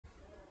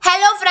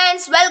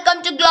friends,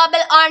 welcome to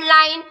Global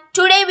Online.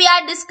 Today we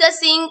are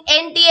discussing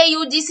NTA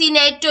UGC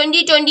NET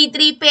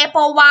 2023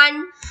 Paper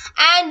 1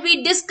 and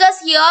we discuss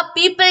here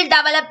people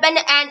development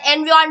and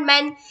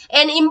environment,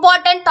 an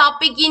important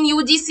topic in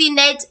UGC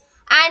NET,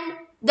 and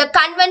the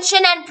convention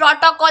and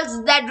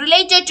protocols that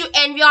related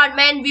to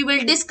environment we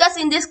will discuss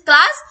in this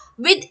class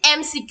with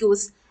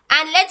MCQs.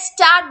 And let's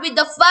start with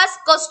the first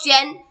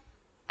question.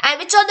 And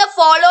which are the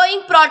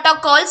following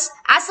protocols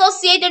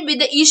associated with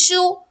the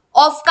issue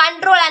of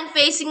control and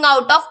phasing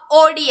out of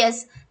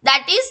ODS,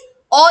 that is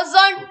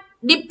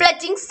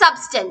ozone-depleting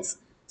substance?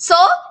 So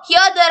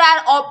here there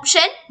are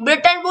options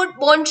Bretton Woods,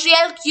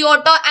 Montreal,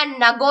 Kyoto and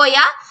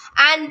Nagoya,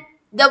 and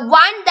the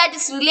one that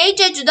is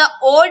related to the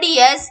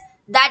ODS,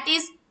 that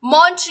is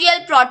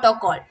Montreal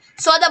Protocol.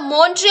 So the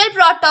Montreal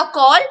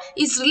Protocol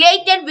is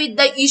related with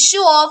the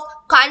issue of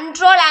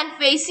control and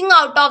phasing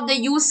out of the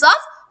use of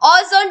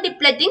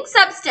ozone-depleting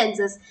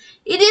substances.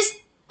 It is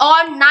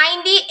on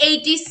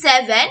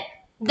 1987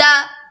 the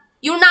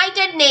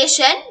United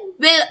Nations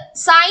will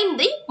sign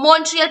the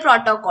Montreal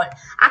Protocol.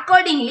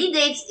 Accordingly,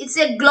 it's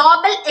a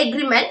global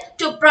agreement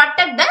to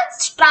protect the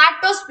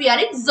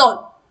stratospheric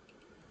zone.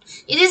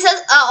 It is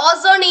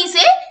ozone is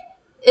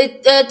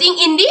a thing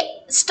in the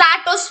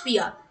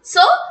stratosphere.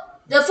 So,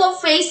 therefore,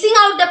 phasing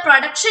out the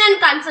production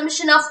and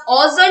consumption of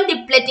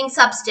ozone-depleting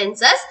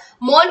substances,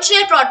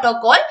 Montreal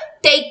Protocol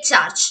take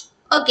charge.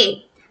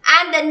 Okay,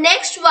 and the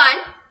next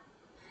one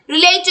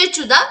related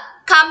to the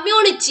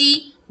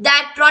community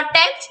that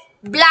protects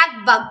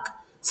blackbuck.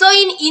 So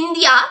in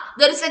India,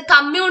 there is a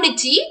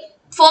community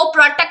for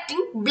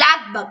protecting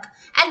blackbuck,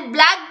 and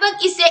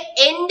blackbuck is an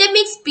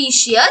endemic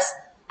species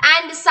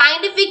and the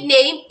scientific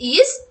name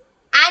is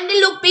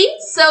Antilope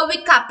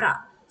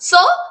cervicapra. So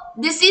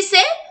this is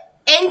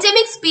a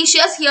endemic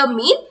species here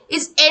mean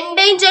is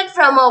endangered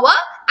from our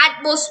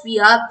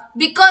atmosphere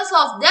because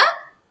of the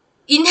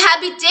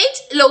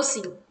inhabitat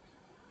losing.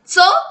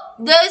 So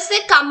there is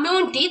a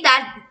community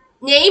that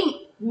named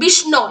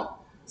Bishnoi.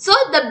 So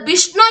the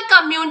Bishnoi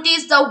community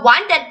is the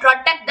one that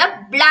protect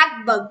the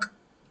blackbuck.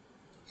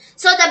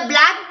 So the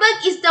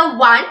blackbuck is the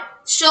one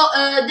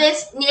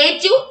this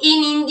native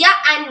in India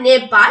and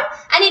Nepal,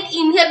 and it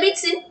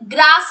inhabits in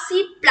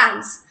grassy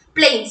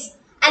plains,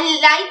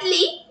 and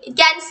lightly it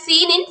can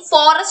seen in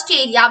forest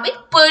area with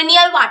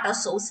perennial water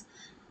source.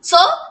 So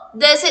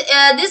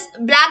this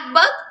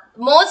blackbuck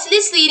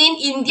mostly seen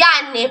in India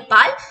and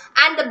Nepal,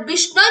 and the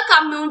Bishnoi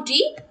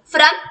community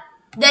from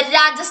the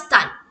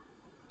Rajasthan.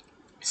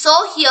 So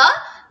here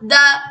the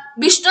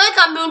Bishnoi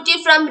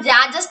community from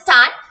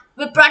Rajasthan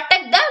will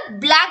protect the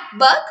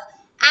blackbuck,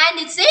 and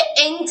it's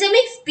a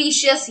endemic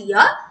species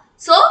here.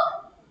 So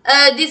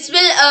this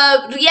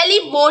will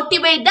really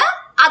motivate the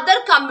other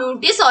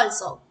communities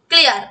also.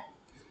 Clear?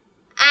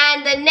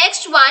 And the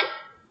next one,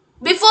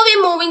 before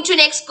we move into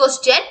next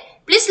question,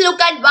 please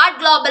look at what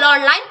Global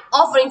Online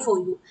offering for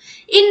you.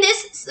 In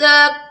this,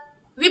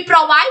 we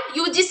provide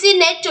UGC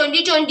NET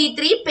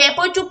 2023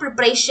 Paper 2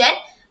 preparation.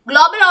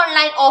 Global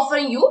Online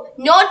offering you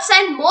notes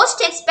and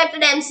most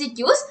expected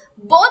MCQs.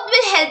 Both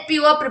will help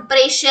your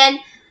preparation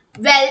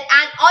well,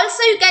 and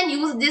also you can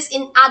use this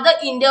in other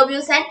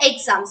interviews and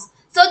exams.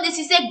 So this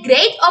is a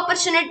great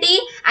opportunity,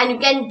 and you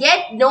can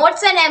get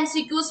notes and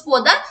MCQs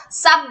for the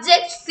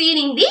subjects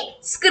seen in the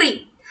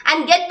screen,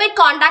 and get by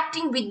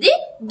contacting with the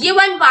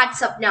given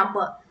WhatsApp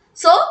number.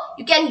 So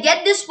you can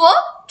get this for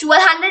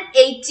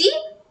 1280,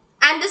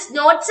 and this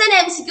notes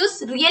and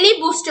MCQs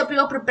really boost up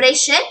your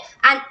preparation,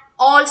 and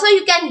also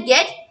you can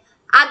get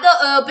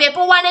other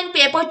paper 1 and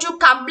paper 2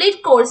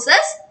 complete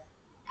courses,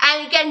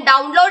 and you can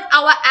download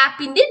our app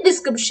in the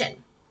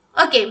description.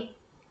 Okay.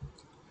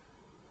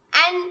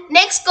 And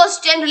next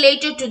question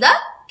related to the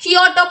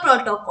Kyoto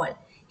Protocol.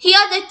 Here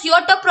the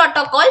Kyoto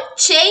Protocol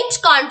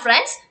Change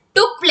Conference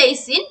took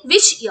place in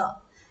which year?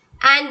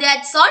 And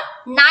that's on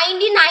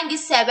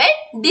 1997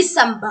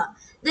 December.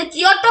 The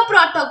Kyoto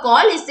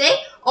Protocol is a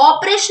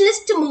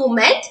operationalist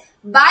movement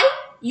by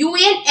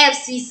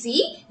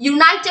UNFCCC,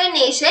 United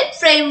Nations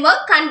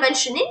Framework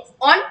Convention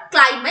on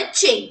Climate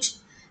Change.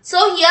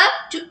 So here,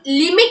 to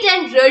limit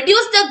and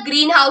reduce the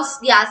greenhouse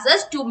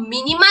gases to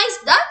minimize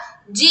the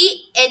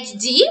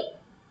GHG,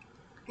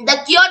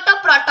 the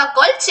Kyoto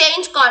Protocol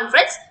Change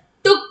Conference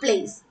took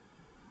place.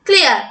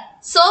 Clear?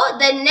 So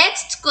the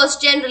next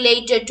question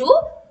related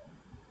to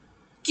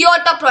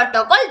Kyoto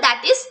Protocol,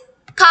 that is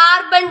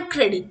carbon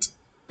credit.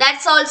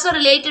 That's also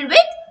related with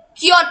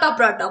Kyoto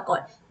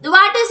Protocol.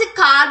 What is a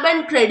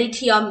carbon credit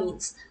here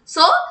means?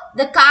 So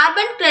the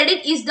carbon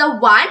credit is the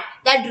one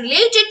that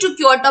related to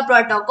Kyoto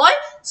Protocol.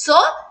 So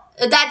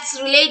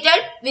that's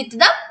related with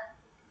the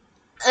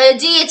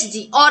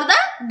GHG or the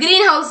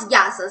greenhouse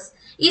gases.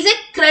 Is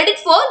a credit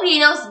for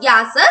greenhouse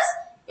gases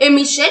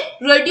emission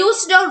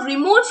reduced or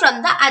removed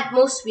from the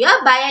atmosphere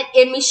by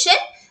an emission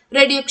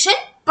reduction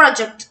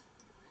project.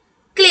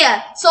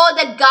 Clear? So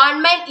the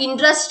government,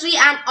 industry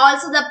and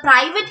also the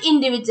private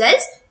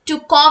individuals to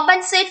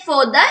compensate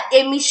for the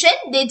emission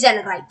they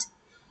generate.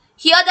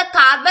 Here the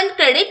carbon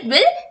credit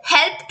will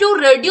help to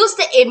reduce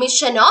the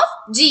emission of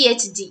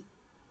GHG.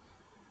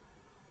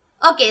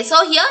 Okay,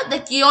 so here the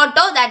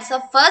Kyoto, that's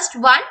the first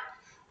one,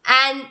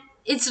 and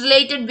it's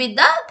related with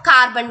the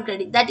carbon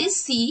credit, that is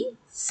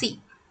CC.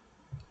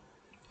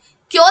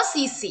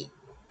 KSET,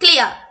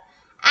 clear.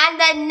 And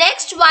the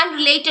next one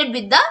related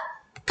with the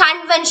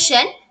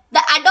convention,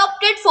 the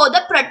adopted for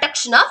the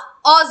protection of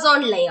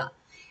ozone layer.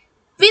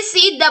 We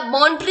see the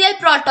Montreal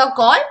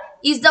Protocol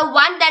is the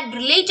one that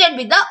related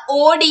with the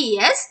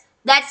ODS,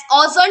 that's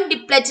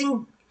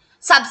ozone-depleting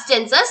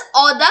substances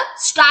or the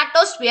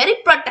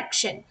stratospheric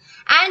protection,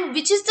 and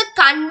which is the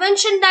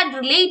convention that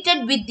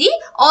related with the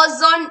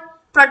ozone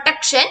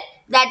protection,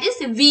 that is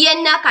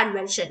Vienna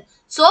Convention.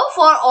 So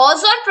for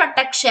ozone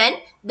protection,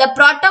 the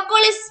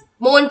protocol is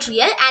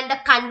Montreal and the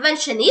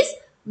convention is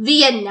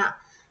Vienna.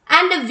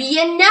 And the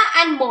Vienna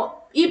and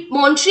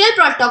Montreal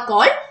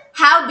Protocol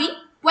have been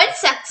quite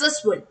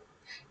successful.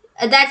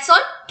 That's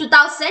on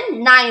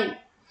 2009.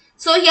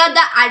 So here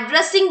the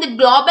addressing the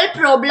global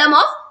problem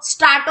of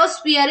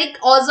stratospheric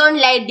ozone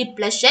layer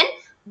depletion,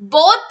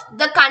 both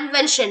the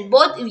convention,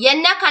 both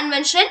Vienna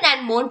Convention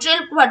and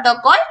Montreal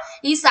Protocol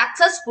is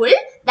successful.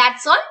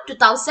 That's on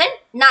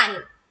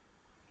 2009.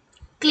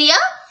 Clear?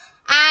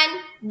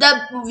 And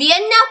the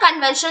Vienna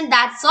Convention,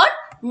 that's on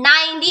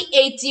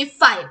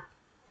 1985.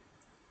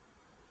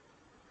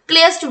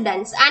 Clear,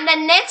 students? And the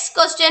next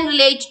question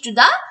relates to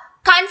the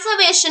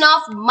conservation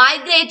of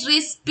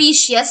migratory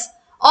species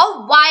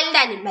of wild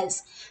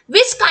animals.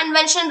 Which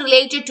convention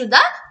related to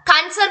the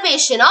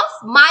conservation of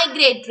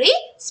migratory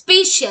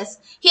species?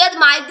 Here the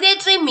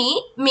migratory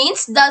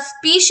means the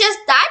species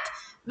that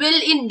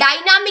will in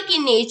dynamic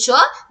in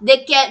nature,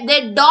 they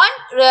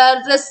don't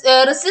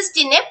resist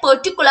in a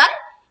particular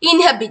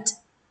inhabit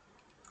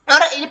or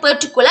in a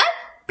particular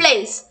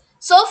place.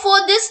 So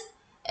for this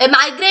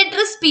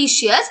migratory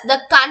species,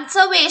 the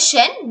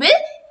conservation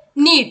will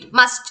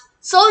must.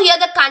 So here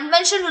the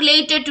convention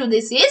related to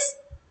this is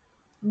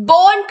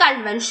Bonn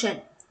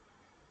Convention.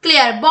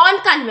 Clear? Bonn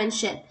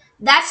Convention.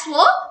 That's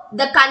for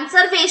the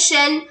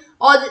conservation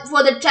or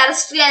for the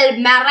terrestrial,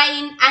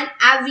 marine and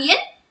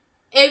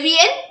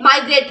avian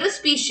migratory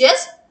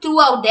species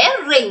throughout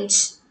their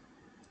range.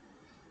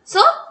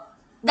 So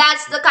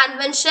that's the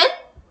convention.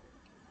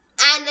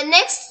 And the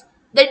next,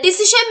 the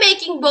decision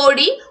making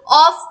body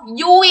of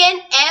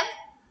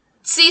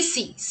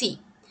UNFCCC.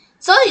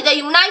 So the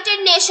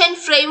United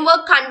Nations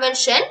Framework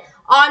Convention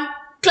on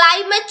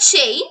Climate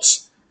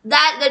Change,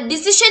 that the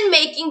decision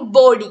making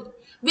body.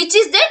 Which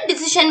is the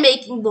decision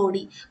making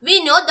body?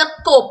 We know the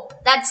COP,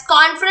 that's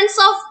Conference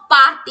of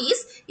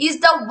Parties, is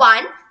the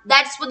one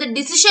that's for the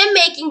decision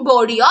making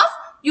body of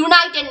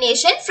United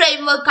Nations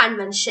Framework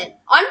Convention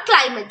on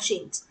Climate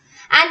Change.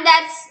 And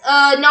that's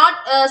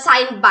not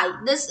signed by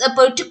this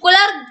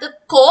particular the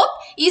COP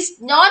is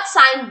not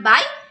signed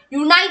by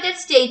United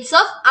States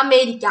of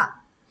America.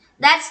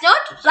 That's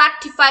not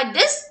ratified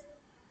this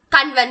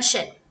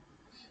convention.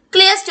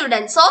 Clear,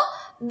 students? So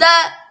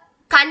the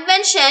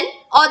convention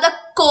or the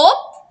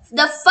COP,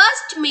 the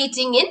first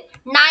meeting in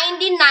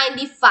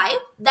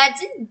 1995,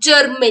 that's in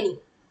Germany.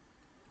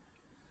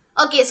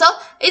 Okay, so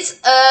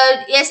it's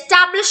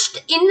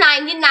established in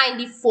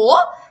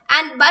 1994,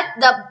 but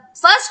the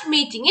first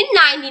meeting in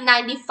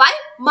 1995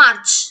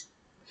 March.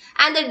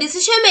 And the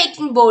decision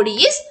making body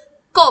is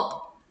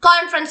COP,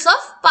 Conference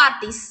of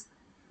Parties.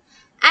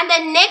 And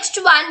the next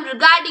one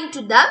regarding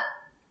to the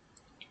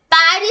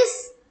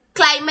Paris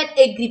Climate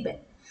Agreement.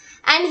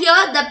 And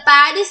here the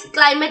Paris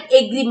Climate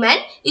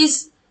Agreement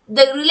is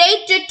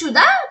related to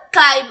the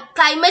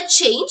climate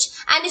change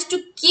and is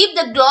to keep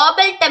the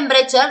global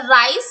temperature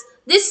rise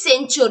this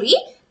century,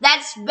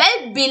 that's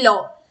well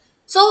below.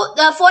 So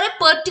for a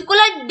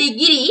particular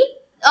degree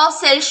of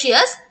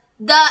Celsius,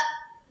 the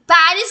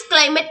Paris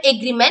Climate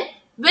Agreement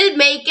will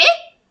make a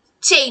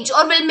change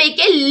or will make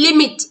a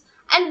limit.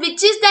 And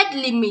which is that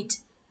limit?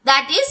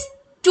 That is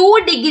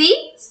 2 degrees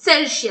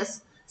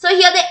Celsius. So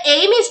here the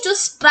aim is to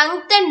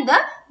strengthen the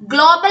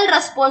global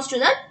response to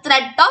the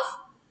threat of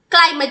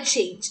climate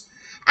change.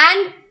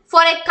 And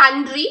for a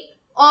country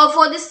or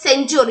for this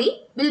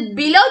century will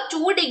below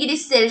 2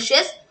 degrees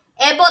Celsius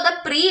above the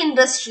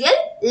pre-industrial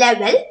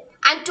level,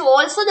 and to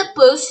also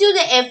pursue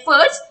the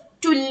efforts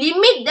to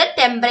limit the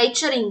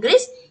temperature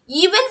increase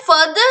even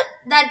further,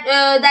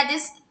 that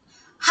is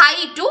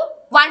high to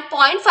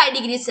 1.5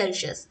 degrees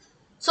Celsius.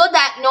 So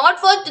that not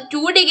for the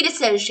 2 degrees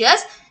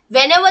Celsius,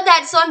 whenever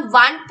that's on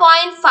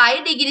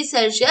 1.5 degrees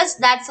Celsius,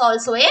 that's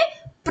also a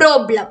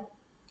problem.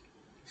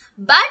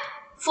 But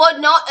for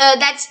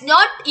that's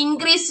not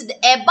increased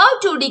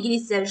above 2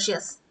 degrees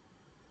Celsius.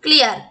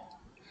 Clear?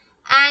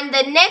 And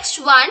the next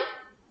one,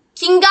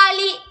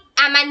 Kigali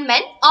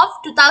Amendment of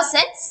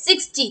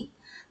 2016.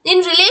 In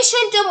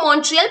relation to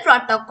Montreal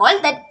Protocol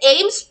that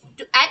aims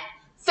at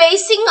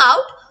phasing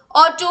out,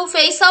 or to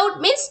phase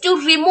out means to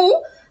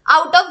remove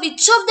out of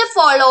which of the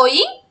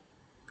following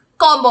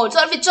compounds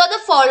or which of the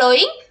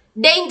following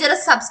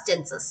dangerous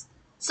substances.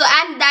 So,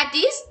 and that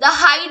is the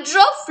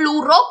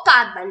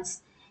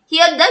hydrofluorocarbons.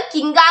 Here the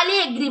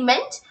Kigali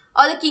Agreement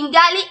or the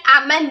Kigali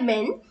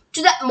Amendment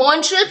to the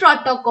Montreal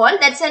Protocol,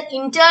 that's an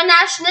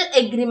international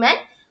agreement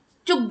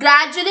to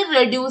gradually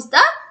reduce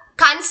the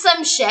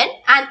consumption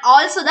and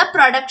also the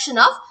production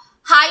of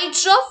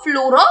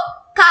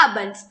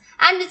hydrofluorocarbons.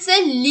 And it's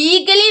a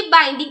legally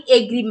binding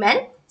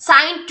agreement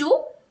signed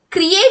to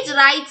create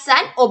rights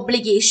and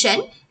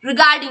obligation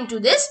regarding to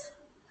this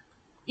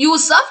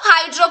use of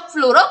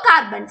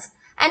hydrofluorocarbons.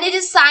 And it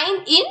is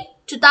signed in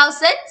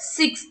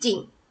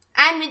 2016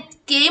 and it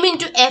came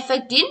into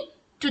effect in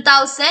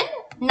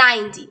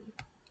 2019.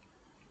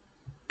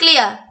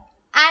 Clear?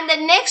 And the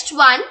next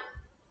one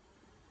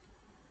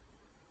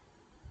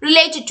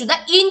related to the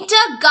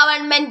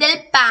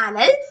Intergovernmental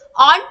Panel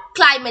on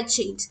Climate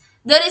Change.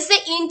 There is an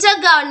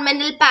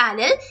Intergovernmental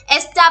Panel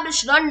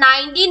established on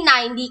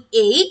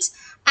 1998,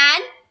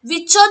 and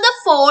which of the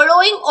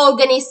following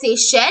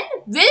organization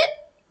will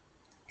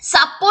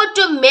support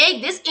to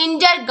make this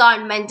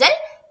Intergovernmental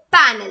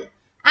Panel?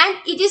 And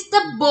it is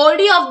the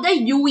body of the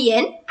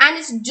UN, and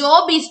its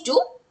job is to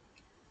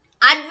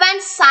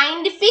advance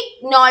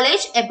scientific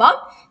knowledge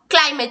about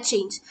climate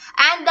change.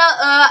 And the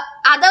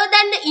other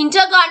than the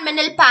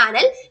Intergovernmental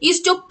Panel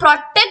is to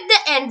protect the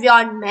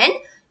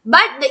environment,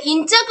 but the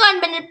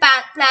Intergovernmental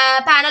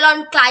Panel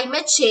on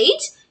Climate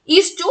Change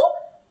is to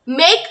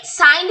make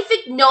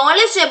scientific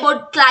knowledge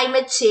about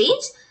climate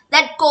change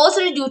that caused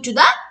due to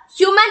the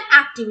human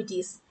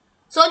activities.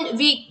 So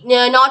we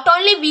not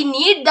only we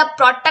need the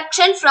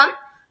protection from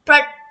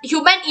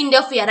human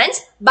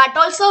interference, but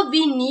also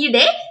we need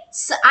a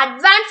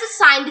advanced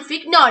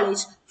scientific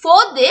knowledge. For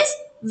this,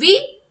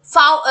 we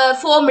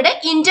formed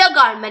an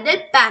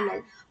Intergovernmental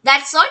Panel.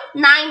 That's on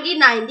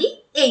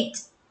 1998.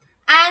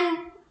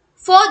 And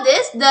for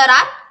this, there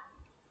are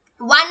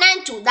 1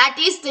 and 2. That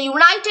is the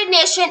United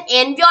Nations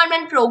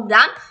Environment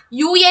Program,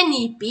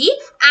 UNEP,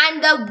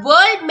 and the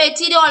World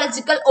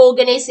Meteorological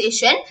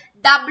Organization,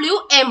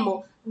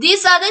 WMO.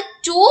 These are the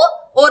two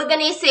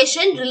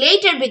organizations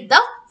related with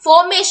the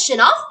formation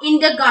of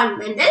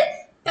Intergovernmental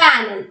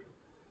Panel.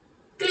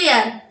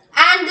 Clear?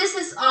 And this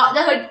is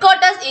the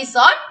headquarters is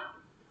on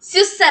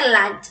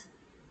Switzerland.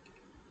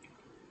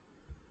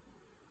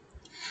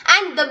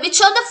 And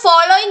which of the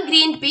following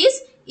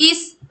Greenpeace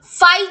is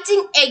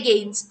fighting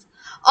against?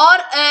 Or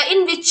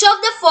in which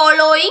of the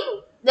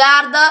following they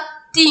are the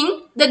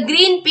thing the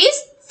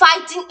Greenpeace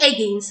fighting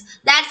against?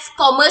 That's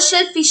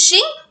commercial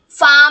fishing,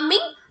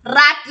 farming,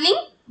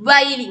 rattling,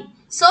 whaling.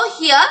 So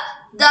here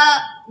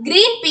the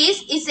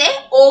Greenpeace is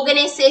a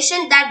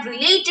organization that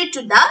related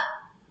to the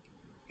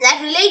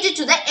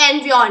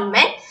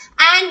environment,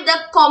 and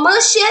the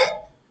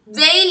commercial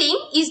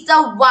whaling is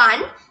the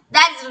one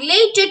that's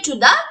related to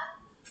the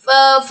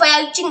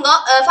fighting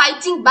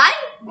by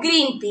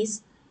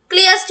Greenpeace.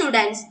 Clear,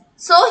 students?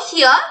 So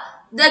here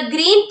the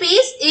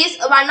Greenpeace is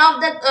one of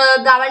the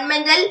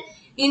governmental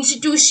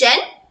institution,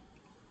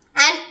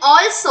 and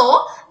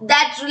also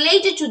that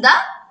related to the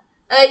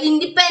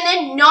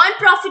independent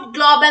non-profit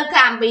global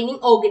campaigning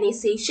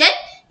organization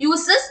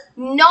uses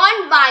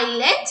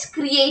non-violent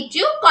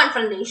creative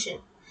confrontation.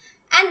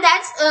 And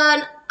that's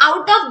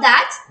out of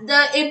that,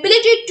 the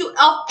ability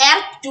of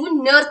Earth to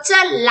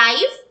nurture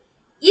life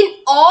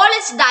in all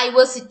its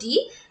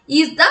diversity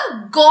is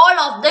the goal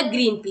of the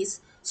Greenpeace.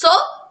 So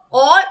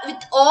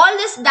with all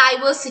this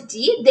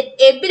diversity, the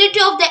ability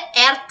of the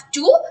Earth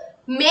to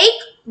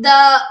make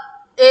the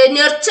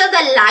nurture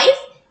the life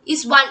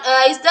is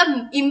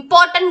the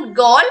important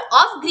goal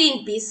of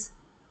Greenpeace.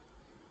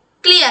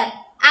 Clear?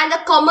 And the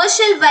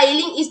commercial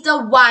whaling is the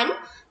one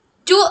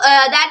to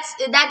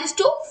that is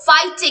to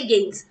fight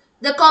against.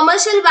 The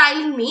commercial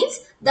whaling means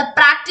the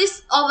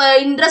practice of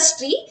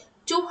industry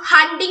to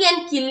hunting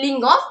and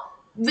killing of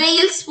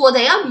whales for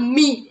their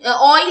meat,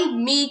 oil,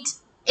 meat,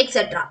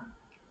 etc.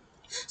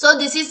 So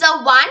this is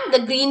the one the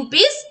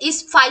Greenpeace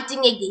is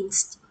fighting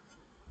against.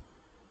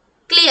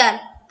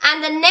 Clear?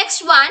 And the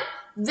next one,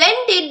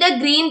 when did the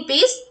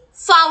Greenpeace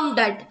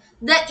founded?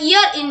 The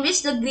year in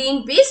which the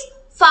Greenpeace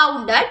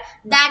founded,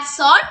 that's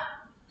on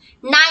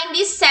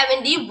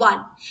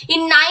 1971.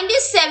 In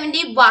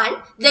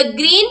 1971, the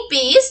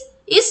Greenpeace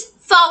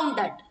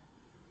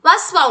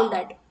was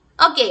founded.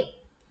 Okay.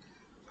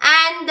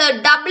 And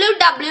the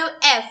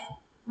WWF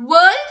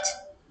World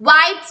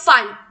Wide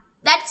Fund,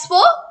 that's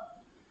for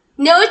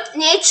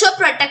nature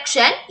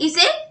protection, is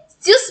a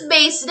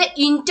Swiss-based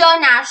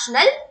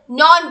international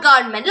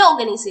non-governmental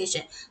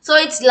organization. So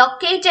it's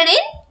located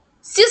in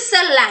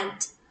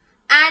Switzerland,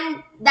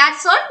 and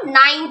that's on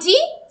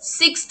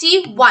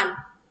 1961.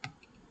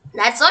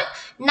 That's on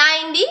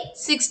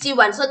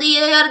 1961. So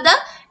here the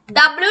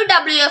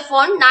WWF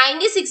on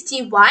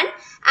 1961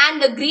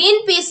 and the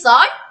Greenpeace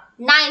on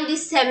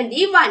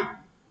 1971.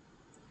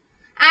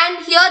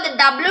 And here the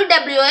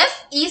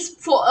WWF is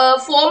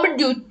formed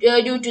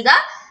due to the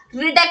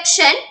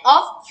reduction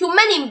of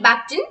human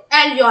impact in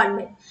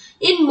environment.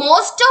 In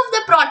most of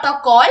the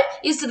protocol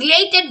is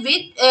related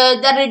with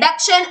the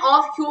reduction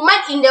of human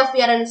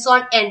interference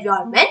on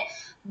environment,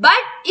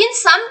 but in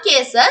some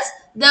cases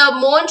the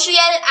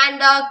Montreal and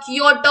the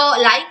Kyoto,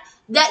 like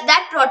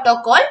that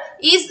protocol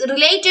is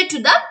related to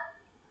the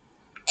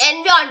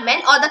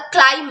environment or the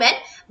climate,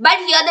 but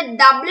here the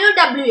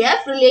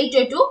WWF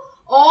related to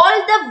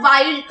all the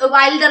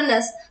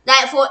wilderness,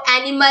 that for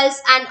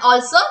animals and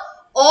also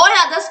all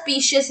other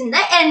species in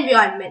the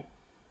environment.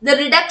 The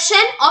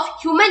reduction of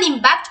human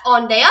impact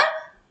on their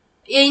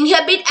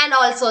inhabit and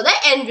also the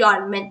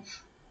environment.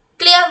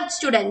 Clear,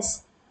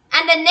 students?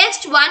 And the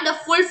next one, the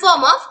full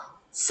form of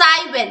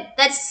CYWEN,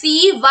 that's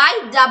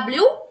CYWEN.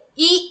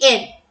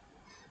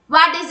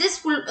 What is this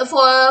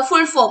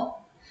full form?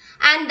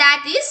 And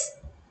that is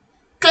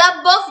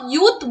Club of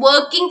Youth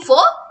Working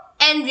for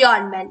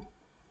Environment.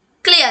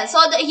 Clear? So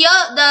here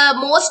the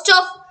most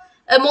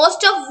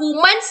of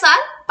women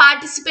are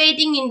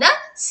participating in the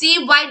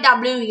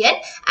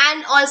CYWEN,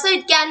 and also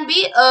it can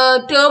be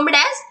termed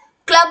as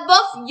Club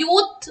of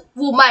Youth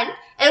Women,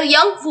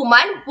 young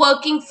woman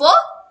working for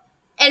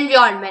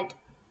environment.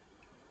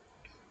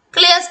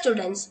 Clear,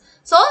 students?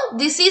 So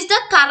this is the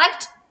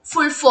correct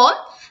full form,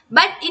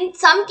 but in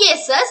some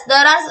cases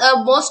there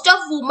are most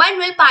of the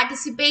women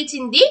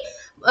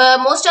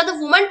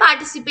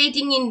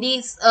participating in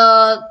this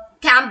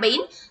campaign.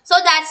 So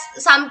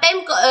that's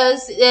sometimes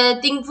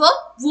thing for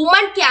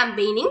women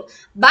campaigning,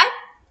 but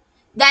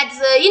that's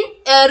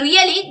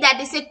really that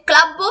is a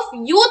club of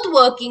youth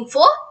working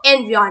for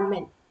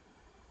environment.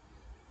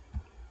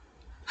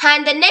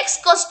 And the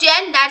next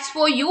question, that's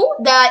for you.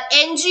 The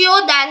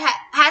NGO that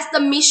has the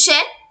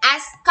mission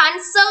as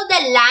conserve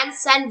the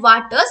lands and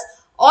waters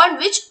on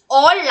which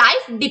all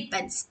life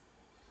depends.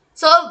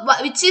 So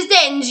which is the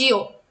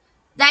NGO?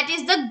 That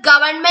is the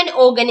government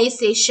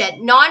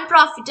organization,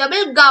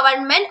 non-profitable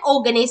government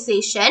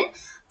organization.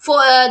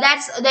 For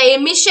that's the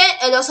mission.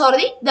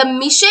 The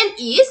mission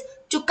is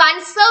to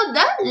conserve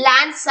the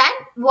lands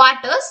and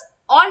waters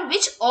on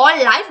which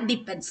all life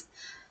depends.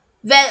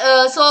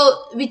 Well,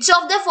 so which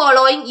of the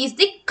following is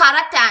the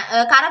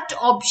correct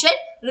option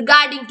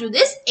regarding to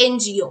this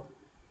NGO?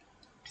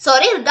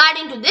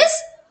 Regarding to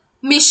this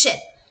mission.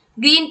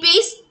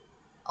 Greenpeace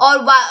or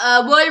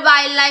World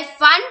Wildlife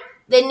Fund,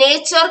 the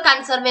Nature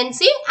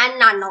Conservancy, and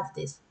none of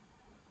this.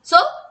 So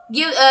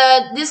give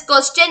this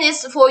question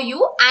is for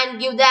you and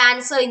give the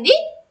answer in the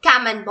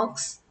comment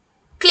box.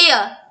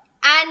 Clear?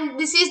 And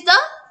this is the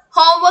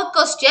homework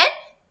question.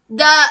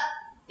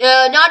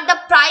 Not the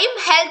prime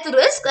health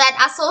risk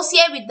that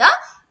associate with the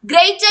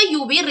greater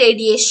UV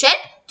radiation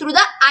through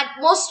the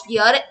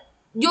atmosphere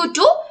due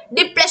to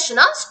depletion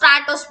of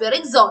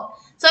stratospheric zone.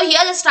 So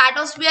here the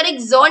stratospheric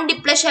zone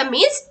depletion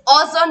means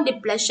ozone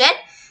depletion,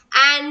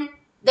 and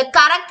the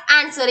correct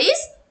answer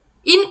is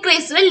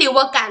increased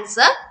liver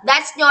cancer.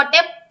 That's not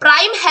a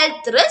prime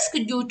health risk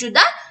due to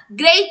the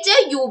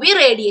greater UV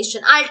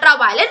radiation,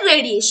 ultraviolet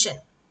radiation.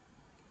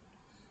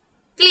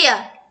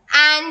 Clear?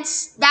 And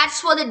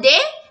that's for the day.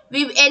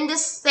 We end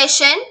this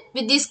session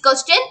with this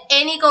question.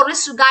 Any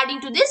queries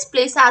regarding to this,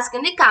 please ask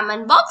in the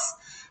comment box.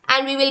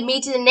 And we will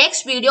meet in the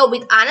next video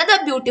with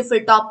another beautiful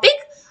topic.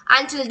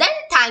 Until then,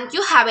 thank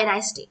you. Have a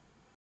nice day.